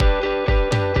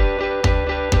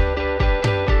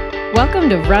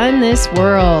Welcome to Run This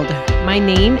World. My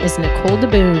name is Nicole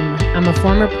DeBoom. I'm a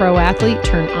former pro athlete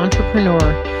turned entrepreneur.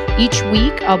 Each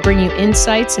week, I'll bring you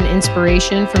insights and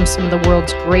inspiration from some of the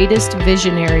world's greatest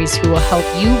visionaries who will help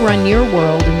you run your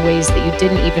world in ways that you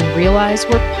didn't even realize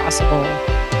were possible.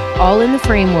 All in the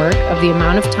framework of the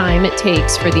amount of time it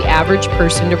takes for the average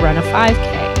person to run a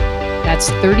 5K.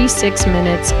 That's 36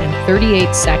 minutes and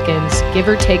 38 seconds, give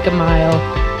or take a mile.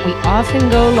 We often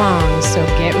go long, so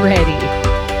get ready.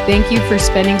 Thank you for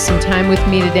spending some time with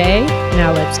me today.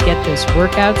 Now let's get this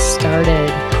workout started.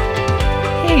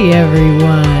 Hey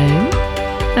everyone.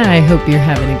 I hope you're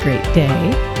having a great day.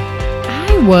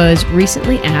 I was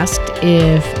recently asked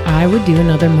if I would do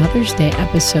another Mother's Day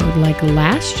episode like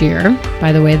last year.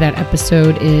 By the way, that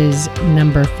episode is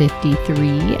number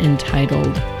 53,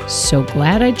 entitled So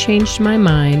Glad I Changed My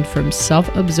Mind from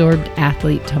Self-Absorbed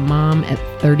Athlete to Mom at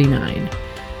 39.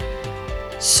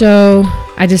 So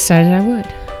I decided I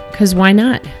would. Because why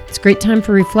not? It's a great time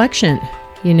for reflection.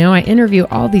 You know, I interview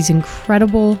all these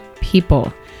incredible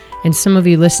people, and some of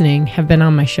you listening have been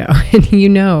on my show, and you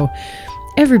know,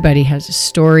 everybody has a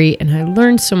story, and I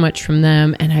learn so much from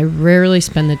them, and I rarely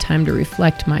spend the time to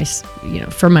reflect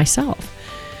for myself.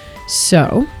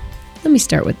 So, let me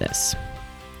start with this.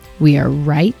 We are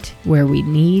right where we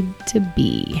need to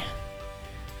be.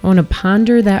 I want to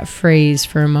ponder that phrase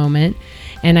for a moment.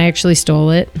 And I actually stole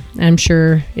it. I'm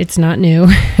sure it's not new,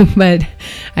 but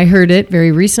I heard it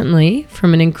very recently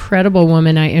from an incredible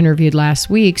woman I interviewed last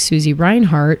week, Susie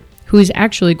Reinhardt, who is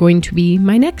actually going to be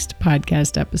my next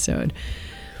podcast episode.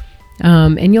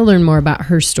 And you'll learn more about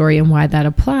her story and why that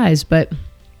applies, but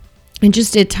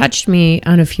it touched me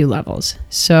on a few levels.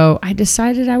 So I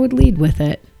decided I would lead with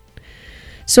it.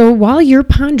 So while you're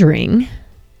pondering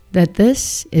that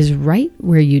this is right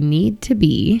where you need to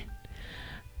be,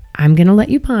 I'm going to let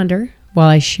you ponder while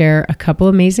I share a couple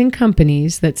amazing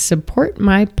companies that support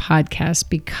my podcast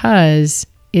because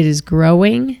it is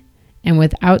growing, and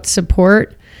without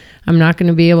support, I'm not going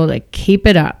to be able to keep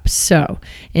it up. So,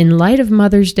 in light of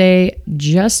Mother's Day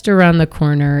just around the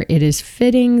corner, it is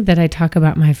fitting that I talk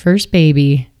about my first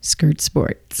baby, Skirt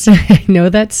Sports. I know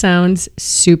that sounds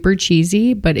super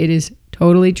cheesy, but it is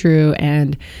totally true,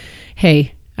 and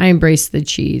hey, I embrace the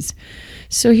cheese.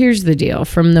 So here's the deal.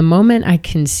 From the moment I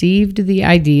conceived the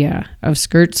idea of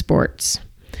Skirt Sports,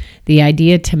 the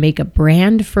idea to make a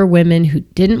brand for women who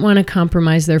didn't want to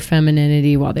compromise their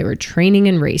femininity while they were training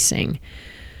and racing,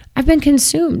 I've been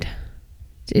consumed.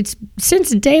 It's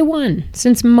since day one,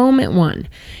 since moment one.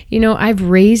 You know, I've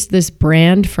raised this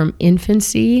brand from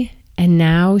infancy, and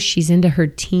now she's into her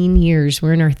teen years.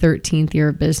 We're in our 13th year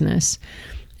of business.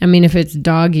 I mean, if it's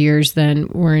dog years, then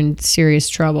we're in serious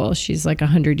trouble. She's like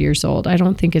 100 years old. I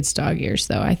don't think it's dog years,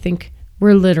 though. I think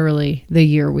we're literally the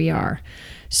year we are.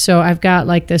 So I've got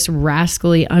like this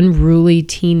rascally, unruly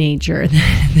teenager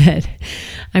that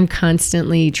I'm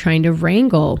constantly trying to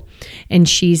wrangle. And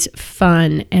she's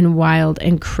fun and wild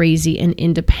and crazy and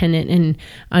independent and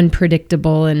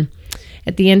unpredictable. And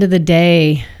at the end of the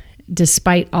day,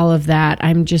 despite all of that,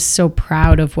 I'm just so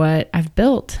proud of what I've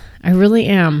built. I really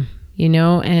am. You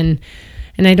know, and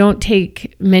I don't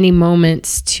take many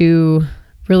moments to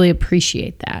really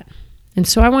appreciate that. And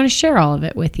so I want to share all of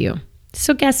it with you.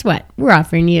 So guess what? We're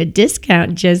offering you a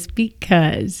discount just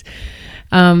because.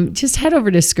 Just head over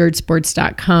to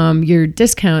skirtsports.com. Your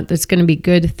discount that's going to be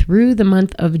good through the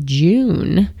month of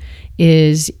June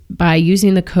is by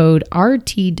using the code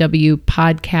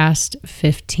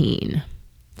RTWPodcast15.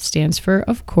 Stands for,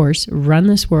 of course, Run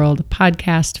This World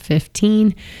Podcast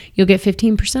 15. You'll get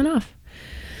 15% off.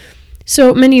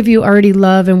 So many of you already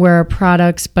love and wear our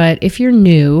products, but if you're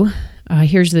new,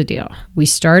 here's the deal. We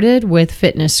started with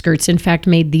fitness skirts. In fact,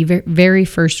 made the very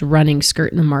first running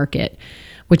skirt in the market,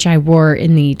 which I wore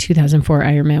in the 2004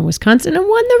 Ironman Wisconsin and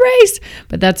won the race.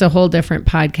 But that's a whole different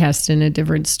podcast and a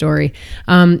different story.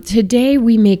 Today,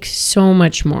 we make so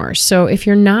much more. So if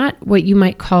you're not what you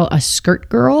might call a skirt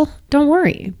girl, don't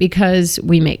worry, because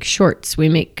we make shorts, we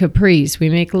make capris, we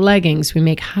make leggings, we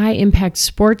make high-impact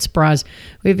sports bras.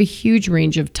 We have a huge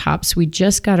range of tops. We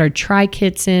just got our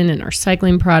tri-kits in and our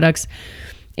cycling products.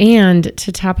 And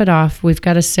to top it off, we've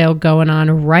got a sale going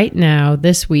on right now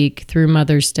this week through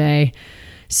Mother's Day.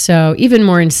 So even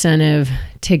more incentive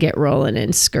to get rolling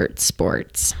in Skirt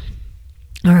Sports.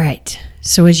 All right.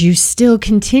 So as you still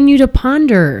continue to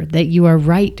ponder that you are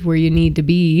right where you need to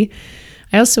be,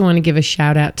 I also want to give a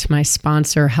shout out to my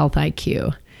sponsor, Health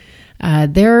IQ.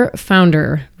 Their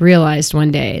founder realized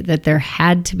one day that there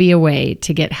had to be a way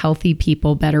to get healthy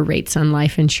people better rates on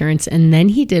life insurance. And then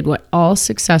he did what all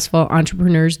successful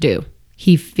entrepreneurs do.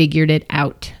 He figured it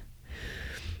out.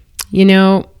 You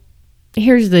know,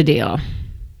 here's the deal.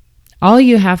 All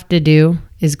you have to do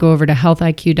is go over to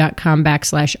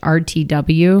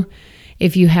healthiq.com/RTW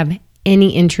if you have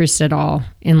any interest at all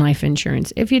in life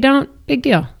insurance. If you don't, big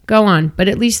deal, go on. But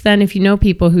at least then if you know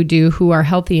people who do, who are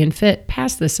healthy and fit,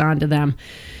 pass this on to them.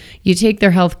 You take their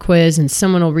health quiz and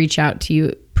someone will reach out to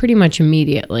you pretty much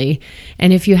immediately.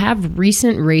 And if you have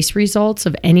recent race results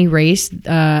of any race,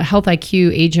 Health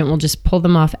IQ agent will just pull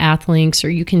them off Athlinks, or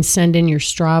you can send in your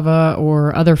Strava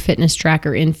or other fitness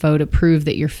tracker info to prove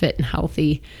that you're fit and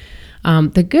healthy.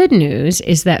 The good news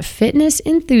is that fitness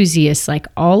enthusiasts like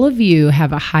all of you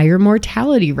have a higher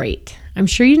mortality rate. I'm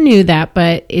sure you knew that,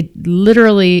 but it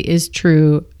literally is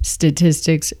true.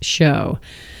 Statistics show.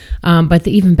 But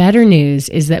the even better news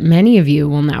is that many of you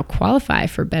will now qualify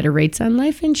for better rates on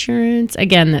life insurance.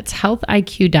 Again, that's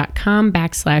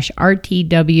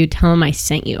healthiq.com/RTW. Tell them I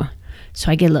sent you,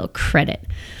 so I get a little credit.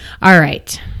 All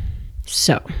right.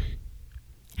 So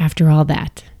after all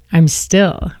that, I'm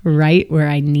still right where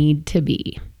I need to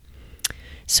be.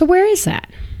 So where is that?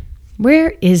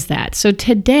 Where is that? So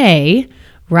today,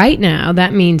 right now,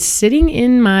 that means sitting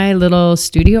in my little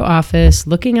studio office,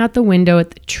 looking out the window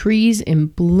at the trees in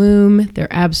bloom. They're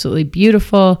absolutely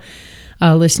beautiful.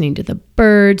 Listening to the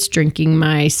birds, drinking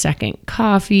my second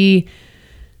coffee,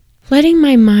 letting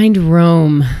my mind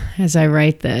roam as I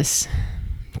write this.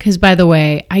 Because by the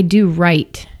way, I do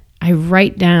write. I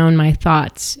write down my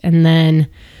thoughts and then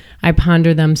I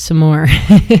ponder them some more.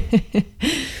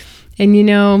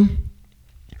 And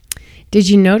did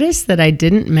you notice that I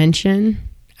didn't mention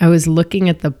I was looking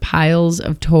at the piles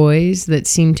of toys that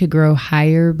seem to grow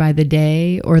higher by the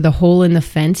day, or the hole in the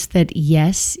fence that,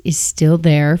 yes, is still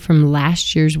there from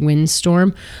last year's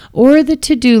windstorm, or the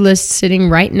to-do list sitting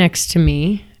right next to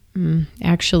me?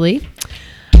 Actually,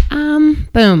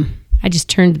 boom. I just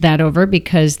turned that over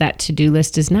because that to-do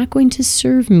list is not going to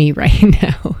serve me right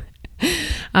now.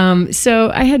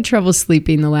 So I had trouble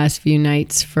sleeping the last few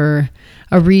nights for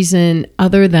a reason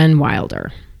other than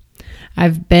Wilder.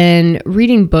 I've been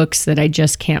reading books that I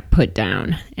just can't put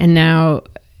down. And now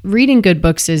reading good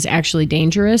books is actually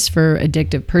dangerous for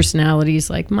addictive personalities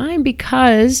like mine,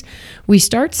 because we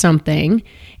start something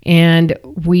and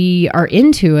we are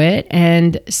into it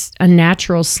and a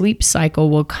natural sleep cycle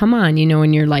will come on,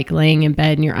 when you're like laying in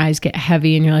bed and your eyes get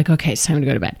heavy and you're like, okay, it's time to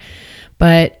go to bed.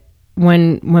 But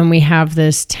when we have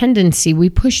this tendency, we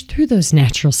push through those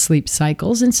natural sleep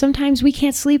cycles, and sometimes we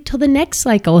can't sleep till the next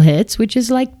cycle hits, which is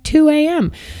like 2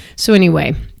 a.m. So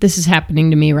anyway, this is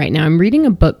happening to me right now. I'm reading a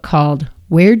book called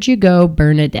Where'd You Go,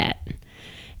 Bernadette?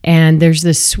 And there's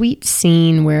this sweet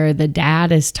scene where the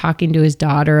dad is talking to his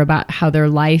daughter about how their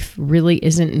life really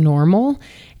isn't normal.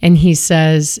 And he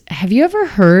says, have you ever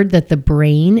heard that the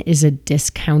brain is a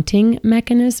discounting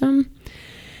mechanism?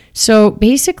 So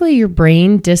basically, your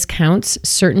brain discounts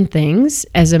certain things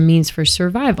as a means for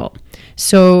survival.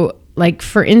 So like,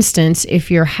 for instance,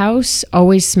 if your house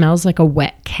always smells like a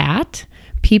wet cat,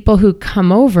 people who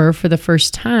come over for the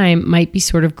first time might be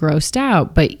sort of grossed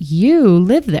out, but you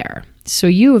live there. So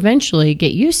you eventually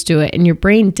get used to it and your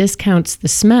brain discounts the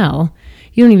smell.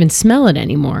 You don't even smell it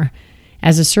anymore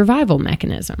as a survival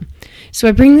mechanism. So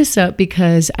I bring this up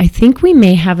because I think we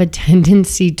may have a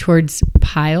tendency towards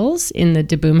piles in the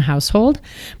DeBoom household,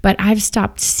 but I've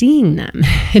stopped seeing them.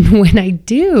 And when I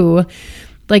do,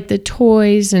 like the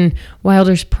toys and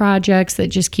Wilder's projects that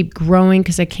just keep growing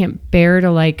because I can't bear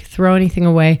to like throw anything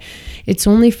away, it's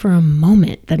only for a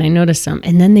moment that I notice them,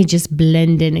 and then they just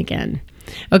blend in again.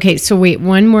 Okay, so wait,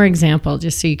 one more example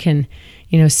just so you can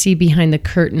see behind the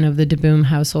curtain of the DeBoom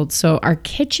household. So our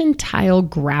kitchen tile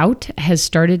grout has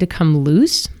started to come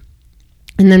loose.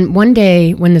 And then one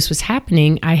day when this was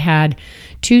happening, I had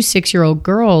 2 6-year-old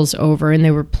girls over and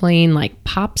they were playing like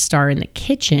Pop Star in the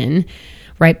kitchen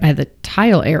right by the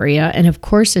tile area. And of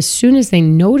course, as soon as they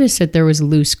noticed that there was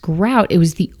loose grout, it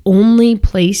was the only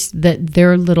place that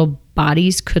their little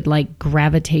bodies could like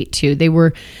gravitate to. They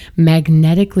were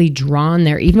magnetically drawn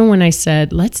there. Even when I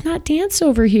said, let's not dance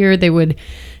over here, they would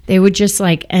just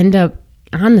like end up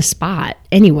on the spot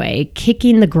anyway,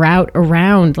 kicking the grout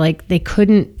around like they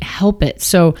couldn't help it.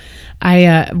 So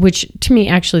which to me,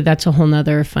 actually, that's a whole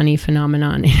nother funny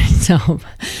phenomenon in itself.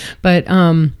 But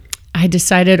I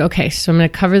decided, okay, so I'm going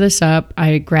to cover this up.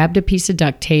 I grabbed a piece of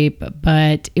duct tape,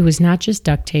 but it was not just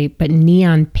duct tape, but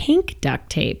neon pink duct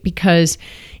tape, because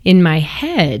in my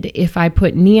head, if I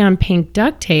put neon pink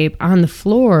duct tape on the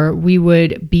floor, we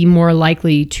would be more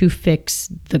likely to fix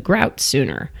the grout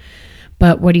sooner.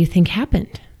 But what do you think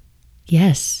happened?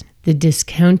 Yes, the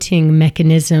discounting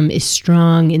mechanism is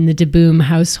strong in the DeBoom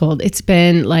household. It's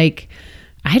been like,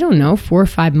 I don't know, 4 or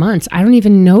 5 months. I don't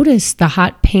even notice the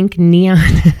hot pink neon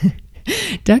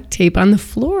duct tape on the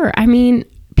floor. I mean,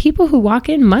 people who walk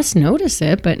in must notice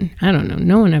it, but I don't know.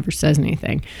 No one ever says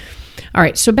anything. All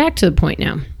right, so back to the point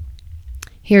now.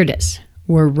 Here it is.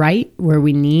 We're right where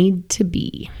we need to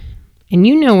be. And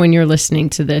you know when you're listening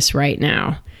to this right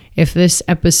now, if this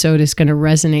episode is going to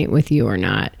resonate with you or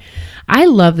not. I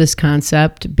love this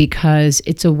concept because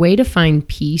it's a way to find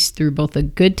peace through both the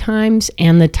good times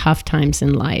and the tough times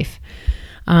in life.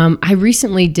 I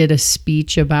recently did a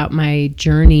speech about my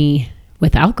journey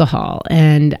with alcohol,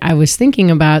 and I was thinking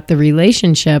about the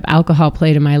relationship alcohol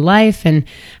played in my life and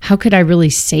how could I really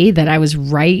say that I was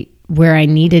right where I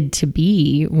needed to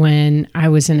be when I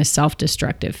was in a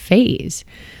self-destructive phase.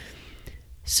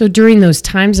 So during those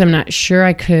times, I'm not sure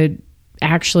I could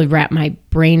actually wrap my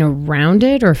brain around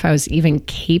it or if I was even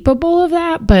capable of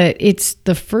that, but it's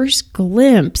the first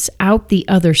glimpse out the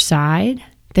other side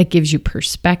that gives you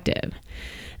perspective.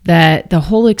 That the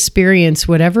whole experience,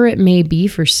 whatever it may be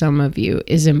for some of you,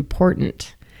 is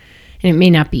important. And it may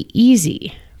not be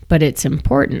easy, but it's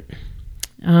important.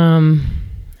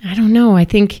 I don't know. I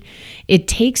think it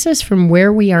takes us from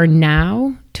where we are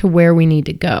now to where we need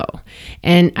to go.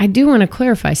 And I do want to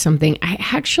clarify something. I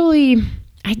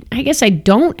guess I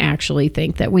don't actually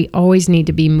think that we always need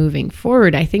to be moving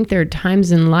forward. I think there are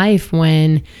times in life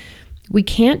when we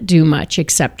can't do much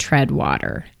except tread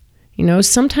water. You know,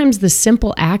 sometimes the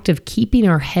simple act of keeping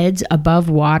our heads above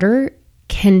water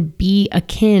can be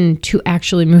akin to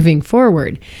actually moving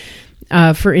forward.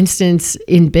 For instance,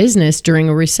 in business during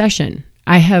a recession,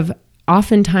 I have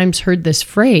oftentimes heard this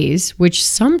phrase, which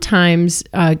sometimes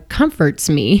comforts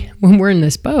me when we're in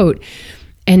this boat,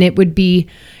 and it would be,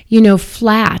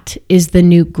 flat is the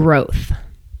new growth.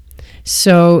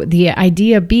 So the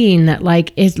idea being that,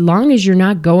 like, as long as you're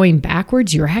not going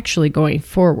backwards, you're actually going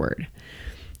forward.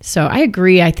 So I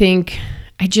agree. I think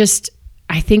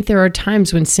there are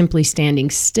times when simply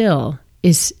standing still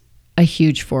is a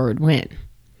huge forward win.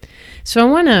 So I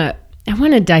want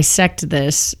to dissect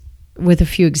this with a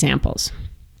few examples.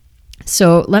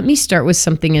 So let me start with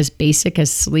something as basic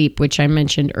as sleep, which I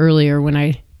mentioned earlier when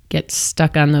I get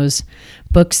stuck on those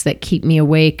books that keep me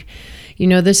awake.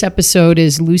 This episode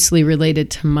is loosely related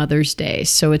to Mother's Day,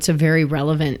 so it's a very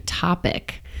relevant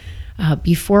topic.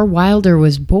 Before Wilder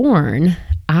was born,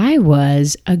 I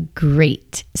was a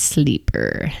great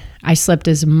sleeper. I slept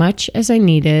as much as I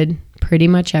needed pretty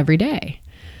much every day.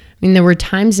 There were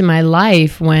times in my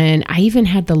life when I even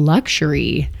had the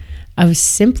luxury of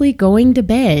simply going to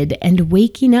bed and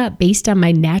waking up based on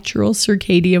my natural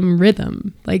circadian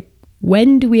rhythm. Like,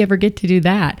 when do we ever get to do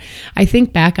that? I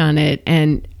think back on it,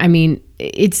 and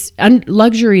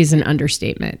luxury is an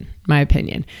understatement, in my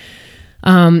opinion.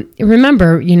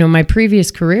 Remember, my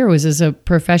previous career was as a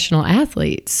professional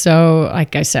athlete. So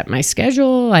like I set my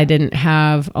schedule. I didn't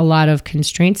have a lot of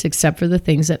constraints except for the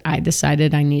things that I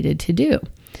decided I needed to do.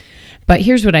 But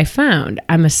here's what I found.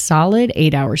 I'm a solid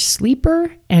 8-hour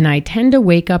sleeper, and I tend to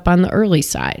wake up on the early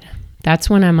side. That's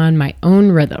when I'm on my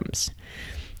own rhythms.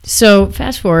 So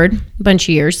fast forward a bunch of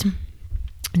years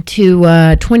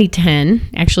to 2010,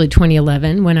 actually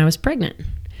 2011, when I was pregnant.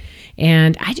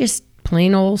 And I just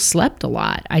plain old slept a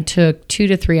lot. I took 2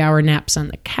 to 3 hour naps on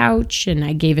the couch, and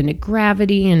I gave into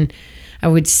gravity, and I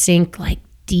would sink like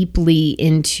deeply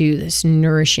into this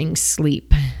nourishing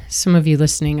sleep. Some of you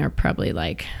listening are probably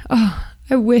like, oh,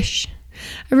 I wish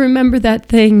I remember that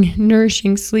thing,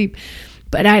 nourishing sleep.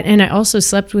 But I also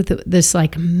slept with this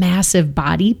like massive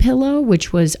body pillow,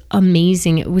 which was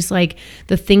amazing. It was like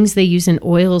the things they use in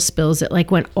oil spills that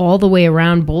like went all the way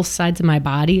around both sides of my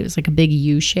body. It was like a big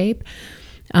U shape.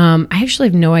 I actually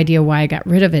have no idea why I got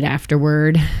rid of it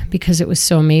afterward because it was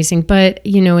so amazing. But,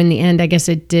 in the end, I guess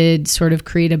it did sort of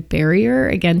create a barrier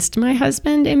against my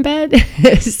husband in bed.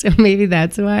 So maybe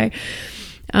that's why.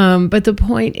 But the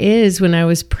point is, when I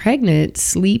was pregnant,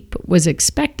 sleep was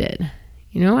expected.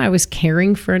 I was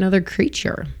caring for another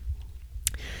creature.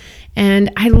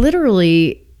 And I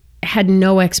literally had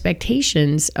no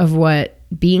expectations of what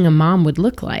being a mom would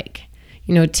look like.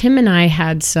 Tim and I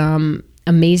had some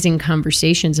amazing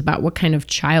conversations about what kind of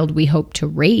child we hope to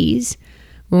raise.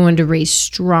 We wanted to raise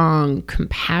strong,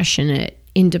 compassionate,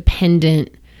 independent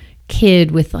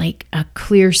kid with like a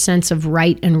clear sense of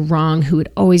right and wrong who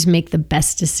would always make the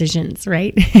best decisions,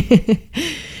 right?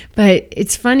 But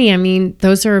it's funny,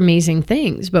 those are amazing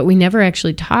things, but we never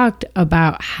actually talked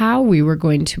about how we were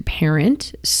going to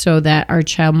parent so that our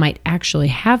child might actually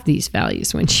have these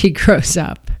values when she grows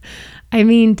up.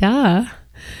 Duh.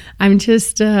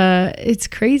 It's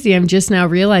crazy. I'm just now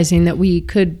realizing that we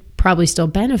could probably still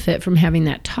benefit from having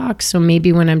that talk. So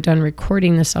maybe when I'm done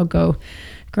recording this, I'll go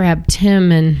grab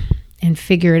Tim and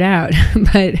figure it out.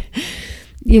 But,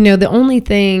 the only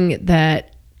thing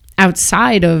that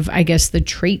outside of, I guess, the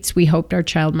traits we hoped our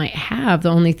child might have, the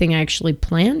only thing I actually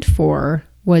planned for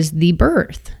was the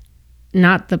birth,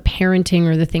 not the parenting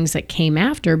or the things that came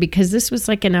after, because this was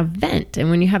like an event.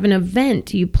 And when you have an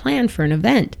event, you plan for an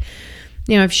event.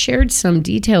 I've shared some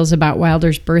details about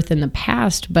Wilder's birth in the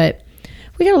past, but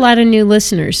we got a lot of new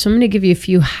listeners. So I'm going to give you a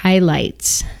few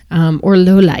highlights or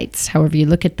lowlights, however you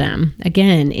look at them,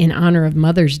 again, in honor of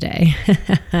Mother's Day.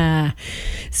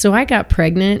 So I got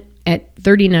pregnant at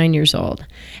 39 years old.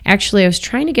 Actually, I was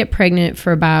trying to get pregnant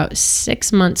for about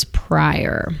 6 months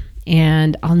prior,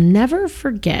 and I'll never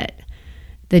forget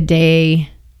the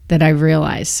day that I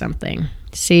realized something.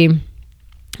 See,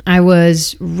 I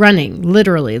was running,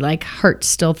 literally, like heart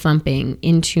still thumping,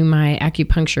 into my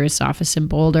acupuncturist's office in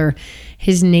Boulder.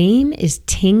 His name is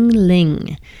Ting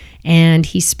Ling, and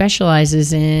he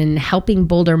specializes in helping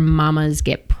Boulder mamas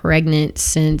get pregnant,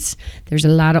 since there's a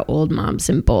lot of old moms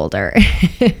in Boulder.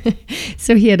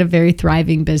 So he had a very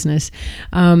thriving business.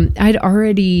 I'd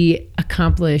already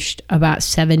accomplished about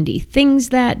 70 things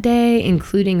that day,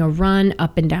 including a run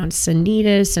up and down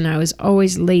Sanitas, and I was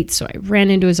always late, so I ran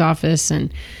into his office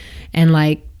and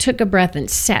like took a breath and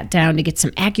sat down to get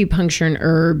some acupuncture and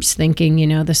herbs, thinking,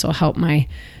 this will help my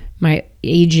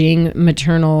aging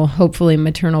hopefully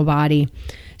maternal body.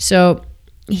 So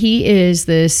he is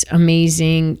this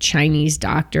amazing Chinese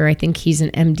doctor. I think he's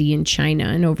an MD in China,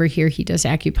 and over here he does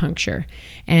acupuncture.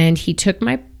 And he took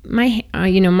my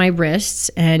wrists,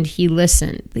 and he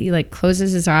listened. He like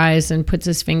closes his eyes and puts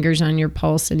his fingers on your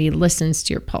pulse, and he listens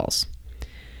to your pulse.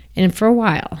 And for a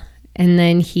while, and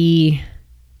then he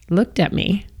looked at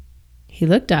me. He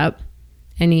looked up,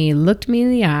 and he looked me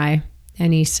in the eye,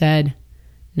 and he said,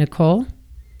 "Nicole,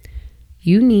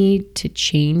 you need to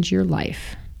change your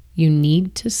life. You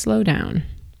need to slow down.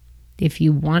 If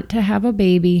you want to have a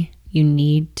baby, you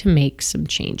need to make some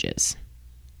changes."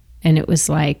 And it was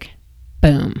like,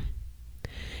 boom.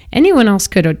 Anyone else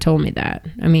could have told me that.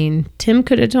 I mean, Tim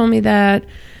could have told me that.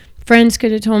 Friends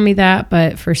could have told me that.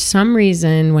 But for some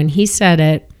reason, when he said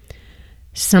it,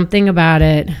 something about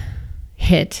it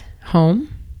hit home,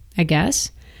 I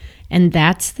guess. And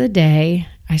that's the day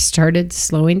I started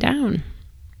slowing down.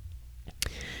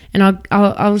 And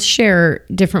I'll share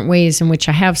different ways in which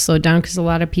I have slowed down, because a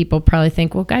lot of people probably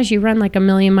think, well, guys, you run like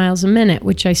 1,000,000 miles a minute,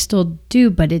 which I still do,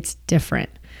 but it's different.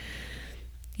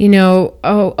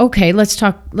 Okay, let's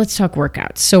talk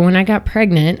workouts. So when I got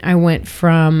pregnant, I went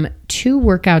from 2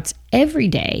 workouts every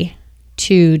day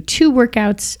to 2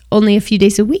 workouts only a few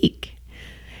days a week.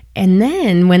 And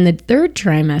then when the 3rd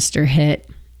trimester hit,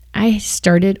 I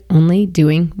started only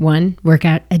doing 1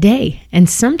 workout a day. And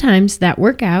sometimes that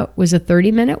workout was a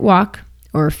 30-minute walk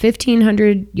or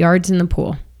 1,500 yards in the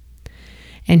pool.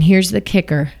 And here's the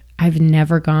kicker. I've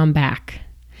never gone back.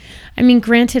 I mean,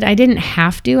 granted, I didn't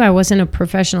have to. I wasn't a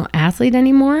professional athlete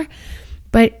anymore.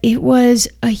 But it was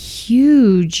a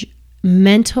huge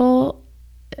mental,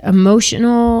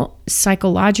 emotional,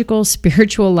 psychological,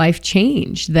 spiritual life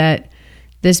change that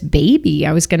this baby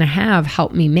I was going to have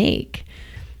helped me make.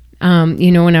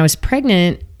 When I was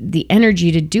pregnant, the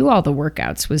energy to do all the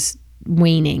workouts was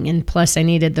waning. And plus I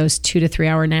needed those 2 to 3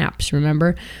 hour naps,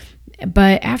 remember?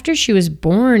 But after she was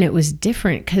born, it was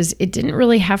different, because it didn't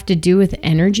really have to do with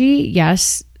energy.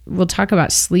 Yes, we'll talk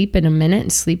about sleep in a minute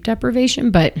and sleep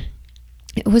deprivation, but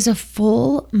it was a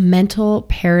full mental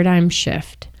paradigm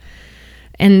shift.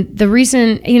 And the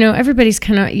reason, everybody's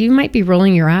you might be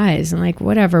rolling your eyes and like,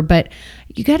 whatever, but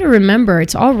you got to remember,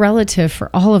 it's all relative for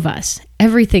all of us,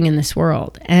 everything in this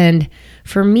world. And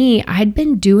for me, I'd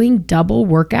been doing double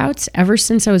workouts ever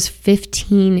since I was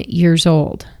 15 years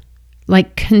old.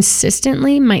 Like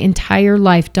consistently my entire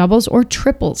life, doubles or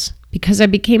triples, because I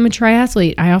became a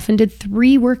triathlete. I often did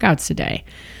 3 workouts a day.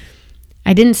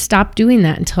 I didn't stop doing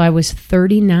that until I was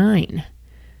 39.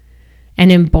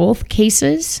 And in both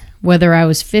cases, whether I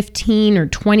was 15 or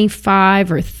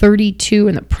 25 or 32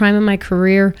 in the prime of my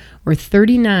career, or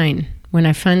 39 when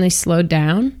I finally slowed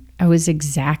down, I was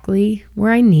exactly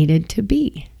where I needed to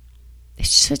be. It's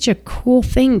such a cool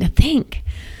thing to think.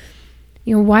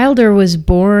 Wilder was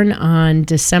born on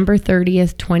December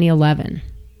 30th, 2011.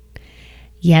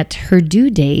 Yet her due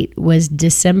date was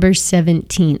December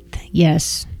 17th.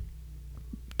 Yes.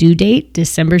 Due date,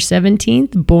 December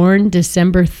 17th, born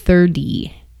December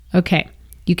 30. Okay,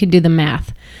 you can do the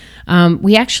math.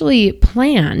 We actually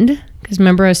planned, because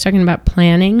remember I was talking about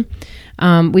planning,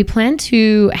 we planned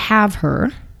to have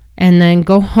her and then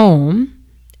go home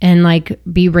and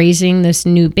be raising this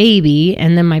new baby.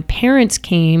 And then my parents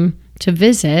came to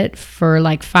visit for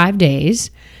 5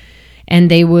 days, and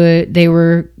they were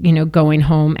going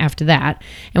home after that.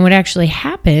 And what actually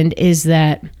happened is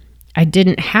that I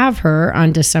didn't have her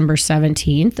on December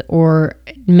 17th or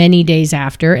many days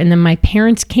after. And then my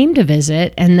parents came to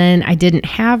visit, and then I didn't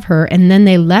have her. And then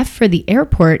they left for the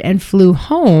airport and flew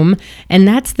home. And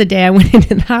that's the day I went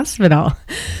into the hospital.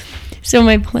 So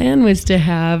my plan was to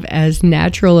have as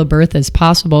natural a birth as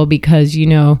possible because,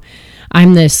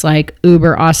 I'm this like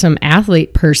uber awesome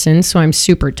athlete person. So I'm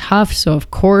super tough. So of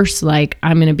course, like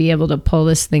I'm going to be able to pull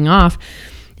this thing off.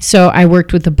 So I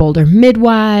worked with the Boulder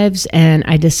midwives, and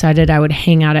I decided I would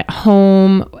hang out at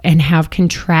home and have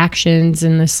contractions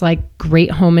in this like great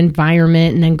home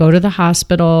environment, and then go to the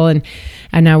hospital. And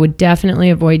I would definitely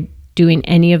avoid doing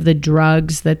any of the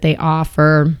drugs that they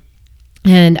offer.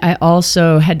 And I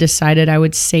also had decided I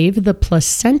would save the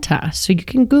placenta. So you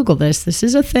can Google this. This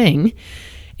is a thing.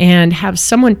 And have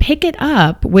someone pick it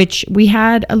up, which we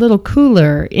had a little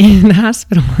cooler in the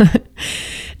hospital.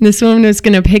 This woman was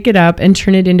going to pick it up and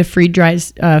turn it into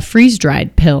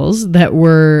freeze-dried pills that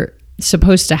were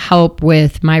supposed to help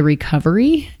with my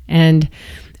recovery. And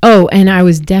I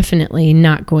was definitely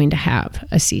not going to have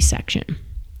a C-section.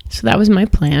 So that was my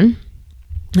plan.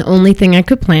 The only thing I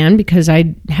could plan, because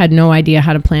I had no idea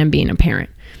how to plan being a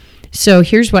parent. So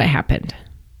here's what happened.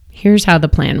 Here's how the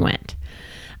plan went.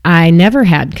 I never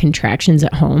had contractions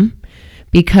at home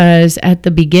because at the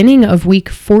beginning of week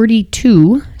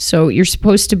 42, so you're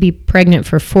supposed to be pregnant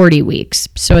for 40 weeks.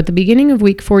 So at the beginning of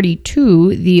week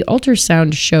 42, the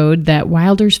ultrasound showed that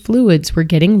Wilder's fluids were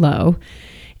getting low,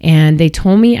 and they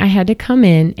told me I had to come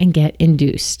in and get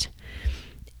induced.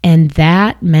 And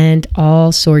that meant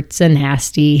all sorts of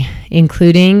nasty,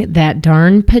 including that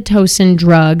darn Pitocin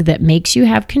drug that makes you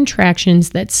have contractions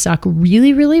that suck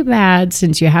really, really bad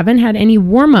since you haven't had any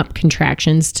warm-up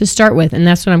contractions to start with. And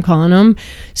that's what I'm calling them.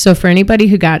 So for anybody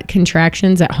who got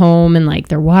contractions at home and like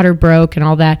their water broke and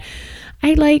all that,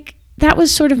 that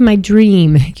was sort of my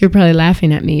dream. You're probably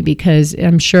laughing at me because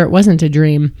I'm sure it wasn't a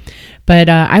dream. But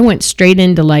I went straight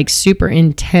into like super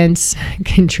intense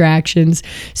contractions.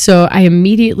 So I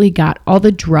immediately got all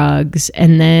the drugs,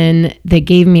 and then they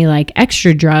gave me like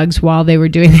extra drugs while they were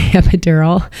doing the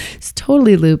epidural. It's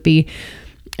totally loopy.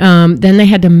 Then they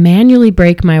had to manually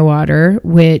break my water,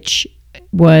 which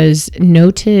was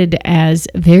noted as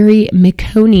very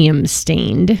meconium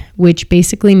stained, which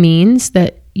basically means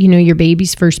that your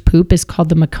baby's first poop is called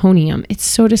the meconium. It's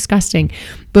so disgusting.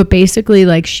 But basically,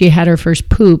 like, she had her first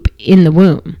poop in the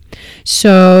womb.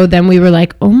 So then we were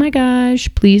like, oh my gosh,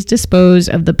 please dispose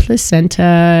of the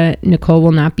placenta. Nicole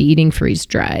will not be eating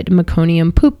freeze-dried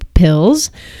meconium poop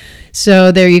pills.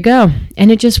 So there you go. And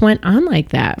it just went on like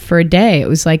that for a day. It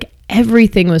was like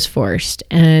everything was forced,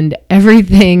 and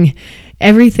everything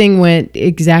went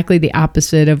exactly the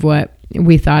opposite of what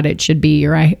we thought it should be,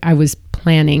 or I was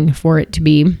planning for it to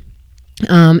be.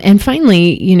 And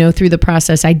finally, through the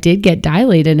process, I did get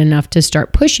dilated enough to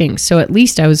start pushing. So at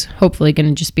least I was hopefully going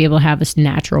to just be able to have this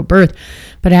natural birth.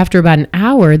 But after about an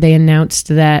hour, they announced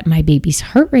that my baby's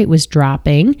heart rate was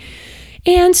dropping.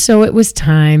 And so it was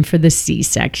time for the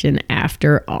C-section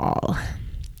after all.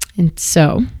 And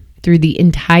so through the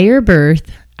entire birth,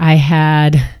 I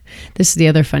had, this is the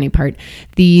other funny part,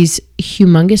 these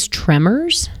humongous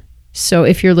tremors. So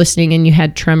if you're listening and you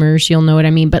had tremors, you'll know what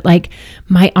I mean. But like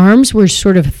my arms were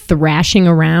sort of thrashing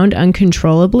around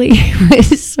uncontrollably. It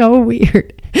was so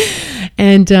weird.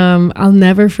 And I'll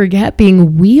never forget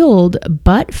being wheeled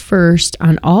butt first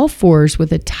on all fours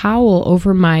with a towel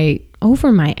over my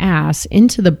ass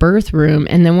into the birth room.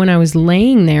 And then when I was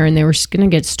laying there and they were going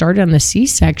to get started on the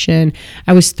C-section,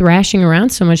 I was thrashing around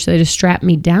so much that they just strapped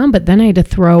me down, but then I had to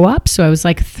throw up. So I was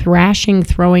like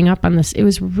throwing up on this. It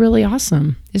was really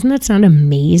awesome. Doesn't that sound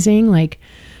amazing? Like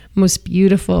most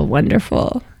beautiful,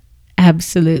 wonderful,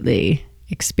 absolutely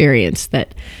experience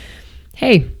that,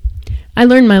 hey, I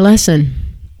learned my lesson.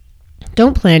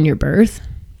 Don't plan your birth.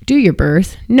 Do your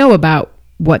birth. Know about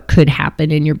what could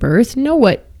happen in your birth. Know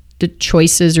what the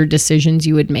choices or decisions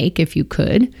you would make if you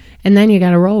could, and then you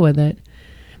got to roll with it.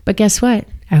 But guess what?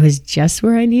 I was just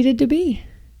where I needed to be.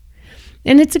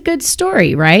 And it's a good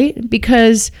story, right?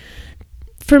 Because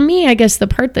for me, I guess the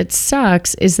part that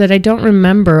sucks is that I don't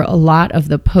remember a lot of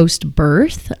the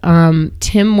post-birth.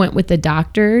 Tim went with the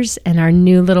doctors, and our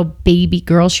new little baby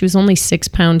girl, she was only 6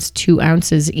 pounds, 2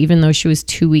 ounces, even though she was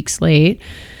 2 weeks late,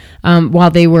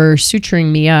 while they were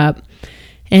suturing me up.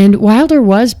 And Wilder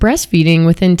was breastfeeding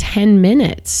within 10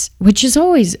 minutes, which is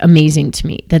always amazing to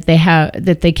me that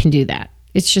they can do that.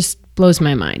 It just blows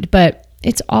my mind, but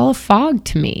it's all a fog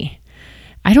to me.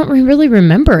 I don't really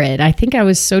remember it. I think I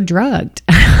was so drugged.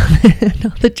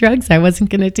 All the drugs I wasn't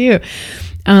going to do.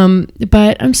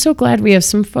 But I'm so glad we have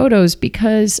some photos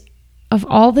because of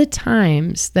all the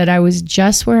times that I was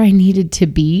just where I needed to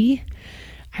be,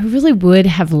 I really would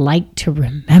have liked to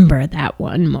remember that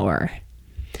one more.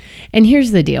 And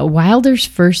here's the deal. Wilder's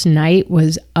first night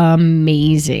was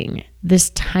amazing. This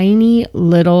tiny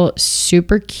little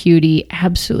super cutie,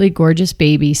 absolutely gorgeous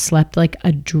baby slept like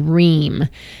a dream.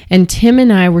 And Tim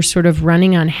and I were sort of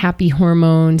running on happy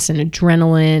hormones and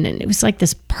adrenaline. And it was like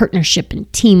this partnership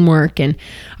and teamwork. And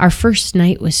our first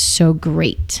night was so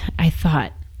great. I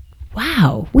thought,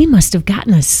 wow, we must have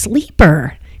gotten a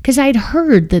sleeper, because I'd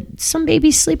heard that some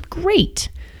babies sleep great.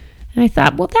 And I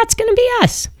thought, well, that's going to be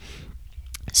us.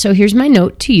 So here's my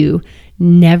note to you.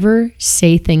 Never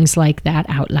say things like that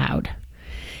out loud.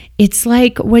 It's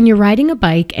like when you're riding a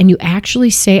bike and you actually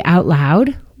say out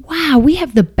loud, wow, we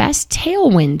have the best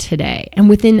tailwind today. And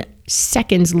within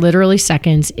seconds, literally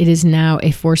seconds, it is now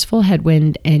a forceful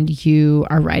headwind and you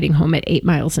are riding home at 8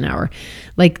 miles an hour.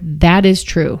 Like, that is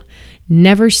true.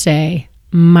 Never say,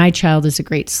 my child is a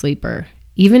great sleeper.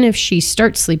 Even if she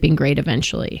starts sleeping great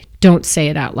eventually, don't say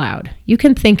it out loud. You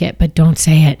can think it, but don't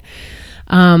say it.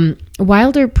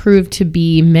 Wilder proved to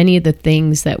be many of the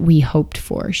things that we hoped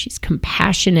for. She's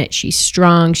compassionate, she's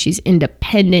strong, she's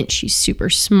independent, she's super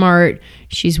smart,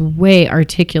 she's way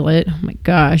articulate. Oh my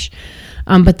gosh.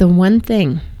 But the one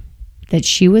thing that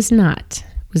she was not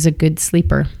was a good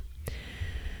sleeper.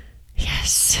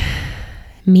 Yes,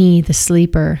 me, the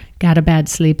sleeper, got a bad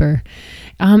sleeper.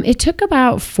 It took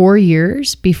about 4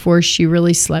 years before she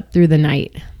really slept through the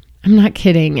night. I'm not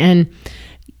kidding. And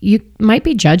you might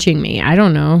be judging me. I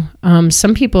don't know.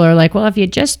 Some people are like, well, if you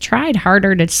just tried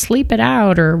harder to sleep it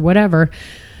out or whatever.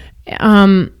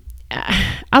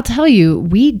 I'll tell you,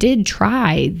 we did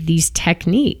try these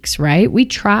techniques, right? We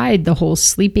tried the whole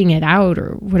sleeping it out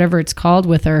or whatever it's called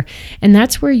with her. And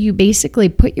that's where you basically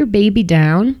put your baby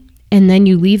down and then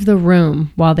you leave the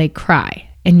room while they cry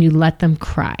and you let them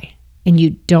cry and you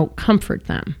don't comfort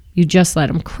them. You just let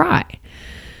them cry.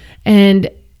 And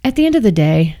at the end of the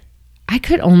day, I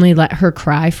could only let her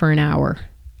cry for an hour.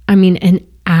 I mean, an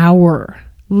hour,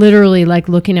 literally like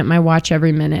looking at my watch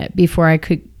every minute before I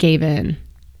gave in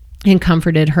and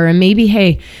comforted her. And maybe,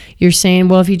 hey, you're saying,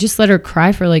 well, if you just let her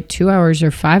cry for like 2 hours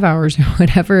or 5 hours or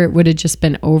whatever, it would have just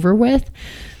been over with.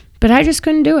 But I just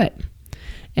couldn't do it.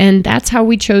 And that's how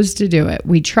we chose to do it.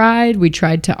 We tried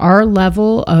to our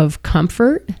level of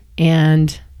comfort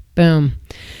and boom.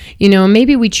 You know,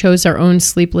 maybe we chose our own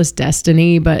sleepless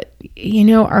destiny, but, you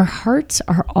know, our hearts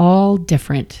are all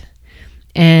different.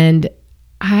 And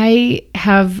I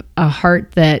have a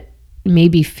heart that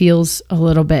maybe feels a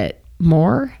little bit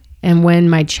more. And when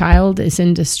my child is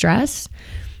in distress,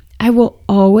 I will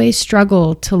always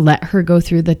struggle to let her go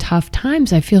through the tough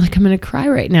times. I feel like I'm going to cry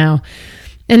right now.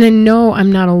 And I know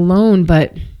I'm not alone,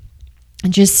 but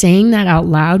just saying that out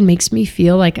loud makes me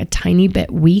feel like a tiny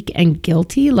bit weak and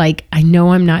guilty. Like I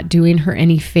know I'm not doing her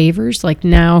any favors. Like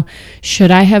now, should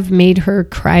I have made her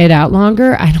cry it out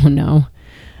longer? I don't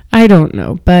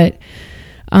know. But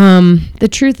the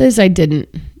truth is I didn't.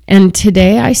 And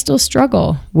today I still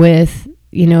struggle with,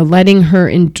 you know, letting her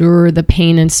endure the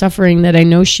pain and suffering that I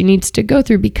know she needs to go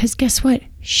through, because guess what?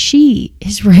 She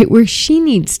is right where she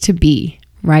needs to be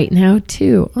right now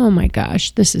too. Oh my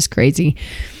gosh, this is crazy.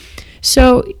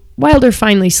 So Wilder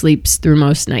finally sleeps through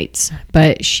most nights,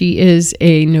 but she is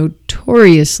a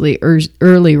notoriously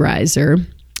early riser.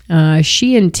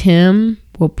 She and Tim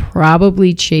will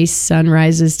probably chase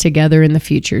sunrises together in the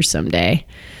future someday.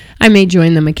 I may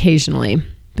join them occasionally,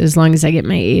 but as long as I get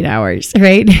my 8 hours,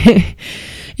 right?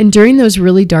 And during those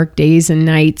really dark days and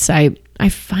nights, I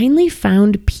finally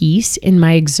found peace in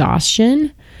my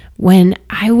exhaustion when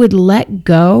I would let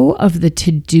go of the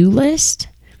to-do list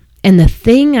and the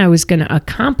thing I was going to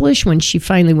accomplish when she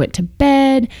finally went to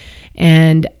bed,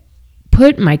 and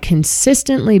put my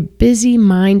consistently busy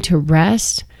mind to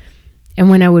rest. And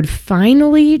when I would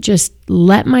finally just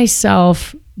let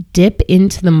myself dip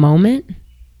into the moment,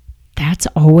 that's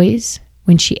always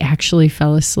when she actually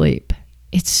fell asleep.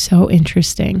 It's so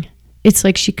interesting. It's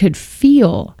like she could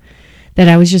feel that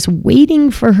I was just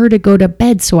waiting for her to go to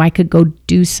bed so I could go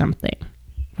do something.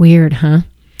 Weird, huh?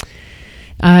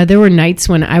 There were nights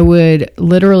when I would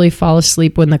literally fall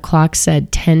asleep when the clock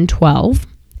said 10:12,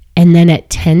 and then at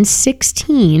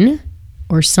 10:16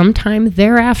 or sometime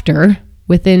thereafter,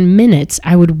 within minutes,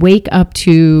 I would wake up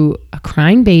to a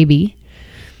crying baby,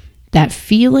 that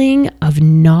feeling of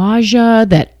nausea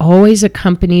that always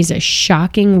accompanies a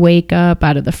shocking wake up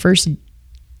out of the first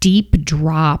deep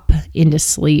drop into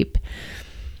sleep.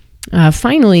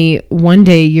 Finally, one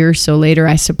day, a year or so later,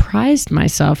 I surprised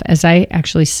myself as I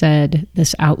actually said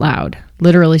this out loud,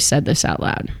 literally said this out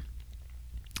loud.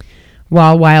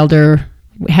 While Wilder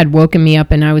had woken me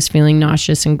up and I was feeling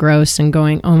nauseous and gross and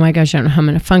going, oh my gosh, I don't know how I'm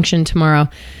going to function tomorrow.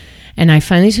 And I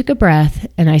finally took a breath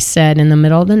and I said in the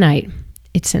middle of the night,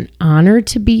 it's an honor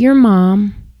to be your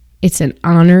mom. It's an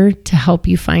honor to help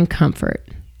you find comfort.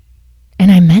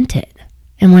 And I meant it.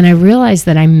 And when I realized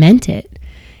that I meant it,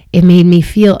 it made me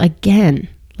feel again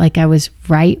like I was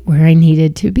right where I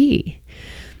needed to be.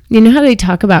 You know how they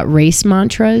talk about race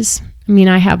mantras? I mean,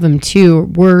 I have them too,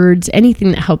 words,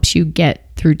 anything that helps you get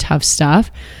through tough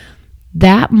stuff.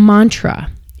 That mantra,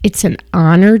 it's an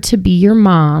honor to be your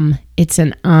mom. It's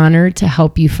an honor to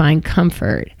help you find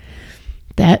comfort.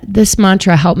 This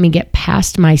mantra helped me get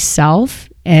past myself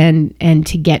and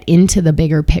to get into the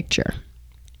bigger picture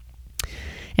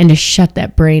and to shut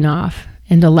that brain off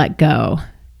and to let go.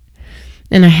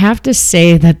 And I have to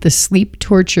say that the sleep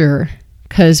torture,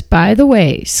 because by the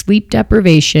way, sleep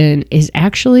deprivation is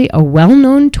actually a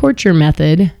well-known torture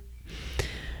method.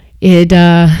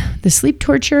 The sleep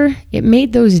torture, it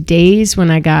made those days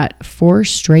when I got 4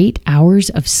 straight hours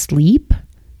of sleep,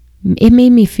 it made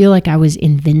me feel like I was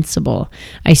invincible.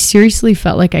 I seriously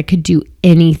felt like I could do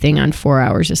anything on 4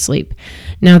 hours of sleep.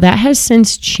 Now that has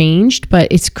since changed, but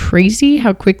it's crazy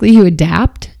how quickly you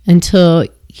adapt until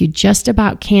you just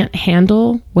about can't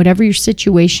handle whatever your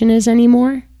situation is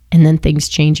anymore, and then things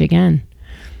change again.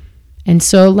 And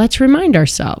so let's remind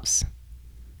ourselves,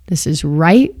 this is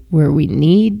right where we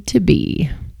need to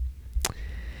be.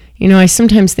 You know, I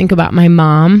sometimes think about my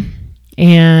mom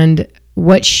and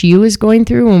what she was going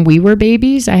through when we were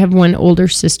babies. I have one older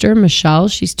sister, Michelle.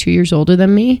 She's 2 years older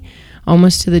than me,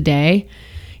 almost to the day.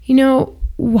 You know,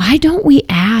 why don't we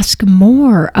ask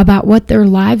more about what their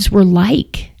lives were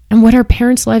like and what our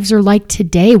parents' lives are like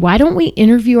today? Why don't we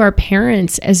interview our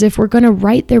parents as if we're going to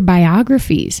write their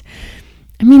biographies?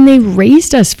 I mean, they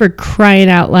raised us, for crying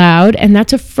out loud. And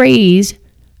that's a phrase,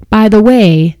 by the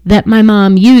way, that my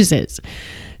mom uses.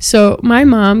 So my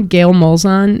mom, Gail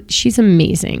Molzon, she's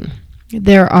amazing.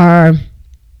 There are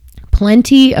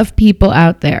plenty of people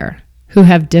out there who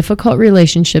have difficult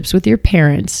relationships with your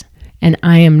parents, and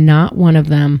I am not one of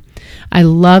them. I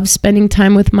love spending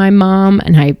time with my mom,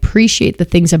 and I appreciate the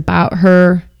things about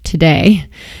her today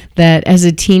that as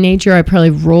a teenager I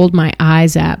probably rolled my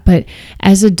eyes at. But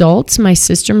as adults, my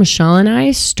sister Michelle and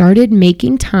I started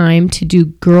making time to do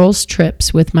girls'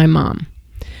 trips with my mom.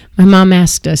 My mom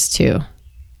asked us to.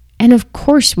 And of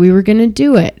course we were going to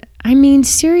do it. I mean,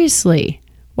 seriously,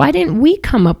 why didn't we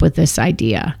come up with this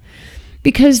idea?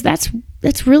 Because that's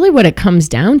really what it comes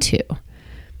down to.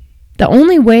 The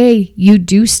only way you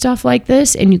do stuff like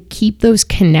this and you keep those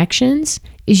connections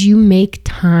is you make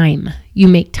time. You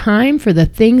make time for the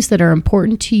things that are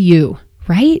important to you,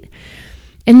 right?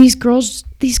 And these girls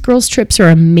trips are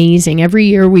amazing. Every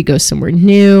year we go somewhere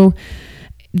new.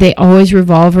 They always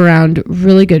revolve around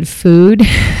really good food.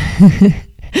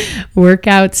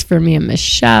 Workouts for me and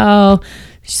Michelle,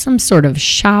 some sort of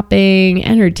shopping,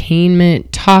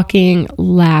 entertainment, talking,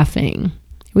 laughing.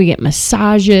 We get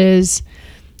massages.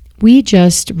 We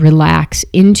just relax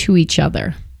into each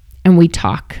other and we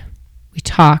talk.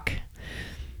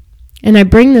 And I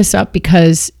bring this up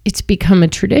because it's become a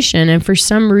tradition, and for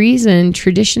some reason,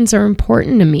 traditions are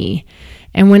important to me.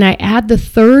 And when I add the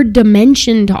third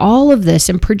dimension to all of this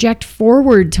and project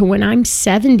forward to when I'm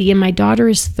 70 and my daughter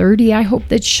is 30, I hope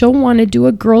that she'll want to do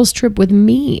a girls' trip with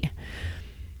me.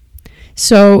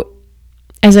 So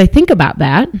as I think about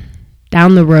that,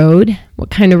 down the road,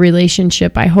 what kind of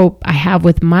relationship I hope I have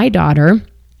with my daughter,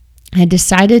 I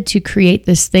decided to create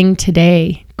this thing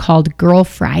today called Girl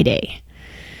Friday.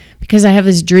 Because I have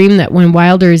this dream that when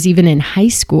Wilder is even in high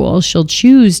school, she'll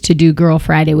choose to do Girl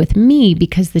Friday with me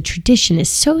because the tradition is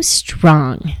so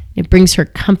strong. It brings her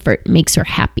comfort, makes her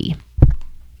happy.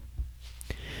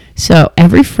 So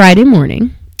every Friday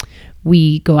morning,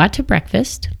 we go out to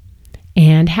breakfast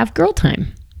and have girl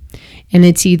time. And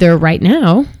it's either right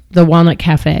now, the Walnut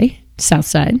Cafe,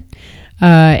 Southside.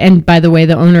 And by the way,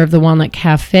 the owner of the Walnut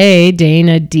Cafe,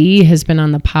 Dana D, has been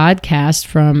on the podcast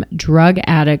from drug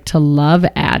addict to love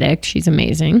addict. She's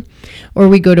amazing. Or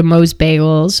we go to Moe's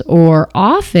Bagels, or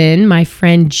often my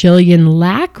friend Jillian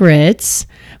Lackritz,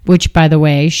 which by the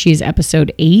way, she's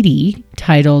episode 80,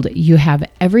 titled, You Have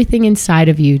Everything Inside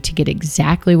of You to Get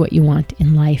Exactly What You Want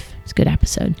in Life. It's a good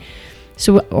episode.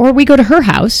 So, or we go to her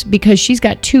house because she's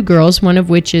got 2 girls, one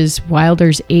of which is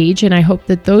Wilder's age, and I hope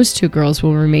that those 2 girls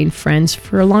will remain friends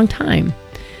for a long time.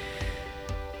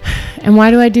 And why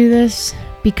do I do this?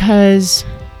 Because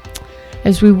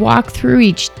as we walk through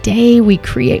each day, we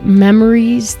create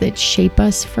memories that shape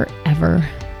us forever.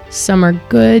 Some are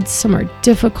good, some are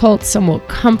difficult, some will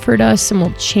comfort us, some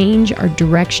will change our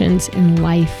directions in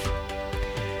life.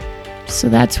 So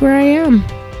that's where I am.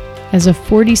 As a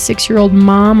 46-year-old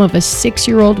mom of a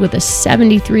 6-year-old with a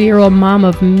 73-year-old mom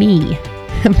of me,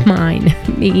 mine,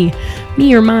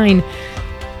 me or mine.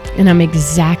 And I'm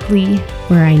exactly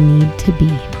where I need to be.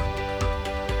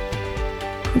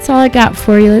 That's all I got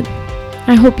for you.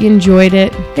 I hope you enjoyed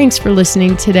it. Thanks for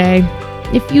listening today.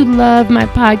 If you love my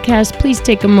podcast, please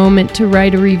take a moment to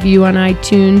write a review on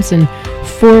iTunes and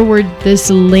forward this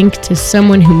link to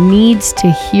someone who needs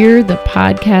to hear the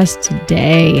podcast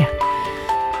today.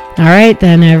 All right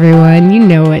then, everyone, you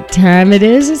know what time it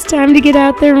is. It's time to get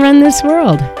out there and run this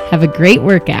world. Have a great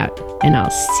workout, and I'll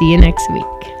see you next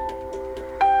week.